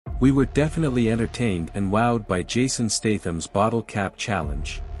We were definitely entertained and wowed by Jason Statham's bottle cap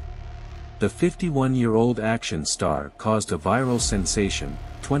challenge. The 51-year-old action star caused a viral sensation,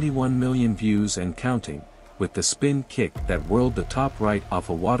 21 million views and counting, with the spin kick that whirled the top right off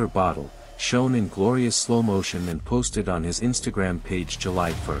a water bottle, shown in glorious slow motion and posted on his Instagram page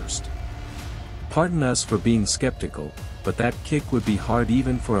July 1st. Pardon us for being skeptical, but that kick would be hard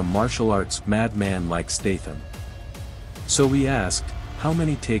even for a martial arts madman like Statham. So we asked, how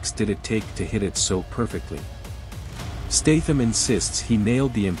many takes did it take to hit it so perfectly? Statham insists he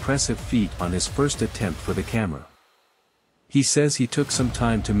nailed the impressive feat on his first attempt for the camera. He says he took some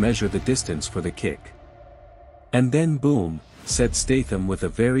time to measure the distance for the kick. And then boom, said Statham with a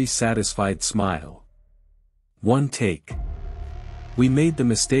very satisfied smile. One take. We made the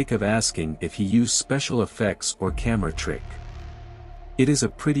mistake of asking if he used special effects or camera trick. It is a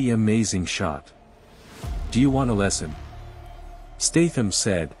pretty amazing shot. Do you want a lesson? Statham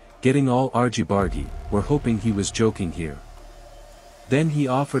said, getting all argy-bargy, we're hoping he was joking here. Then he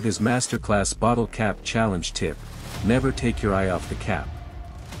offered his masterclass bottle cap challenge tip, never take your eye off the cap.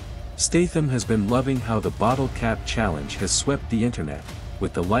 Statham has been loving how the bottle cap challenge has swept the internet,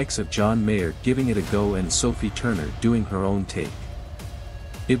 with the likes of John Mayer giving it a go and Sophie Turner doing her own take.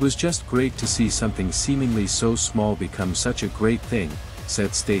 It was just great to see something seemingly so small become such a great thing,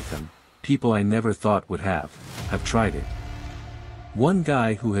 said Statham. People I never thought would have tried it. One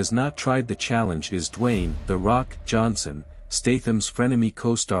guy who has not tried the challenge is Dwayne "The Rock" Johnson, Statham's frenemy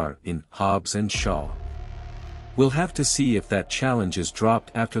co-star in Hobbs and Shaw. We'll have to see if that challenge is dropped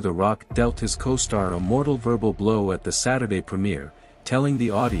after The Rock dealt his co-star a mortal verbal blow at the Saturday premiere, telling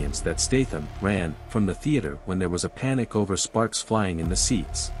the audience that Statham ran from the theater when there was a panic over sparks flying in the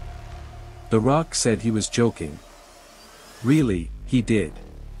seats. The Rock said he was joking. Really, he did.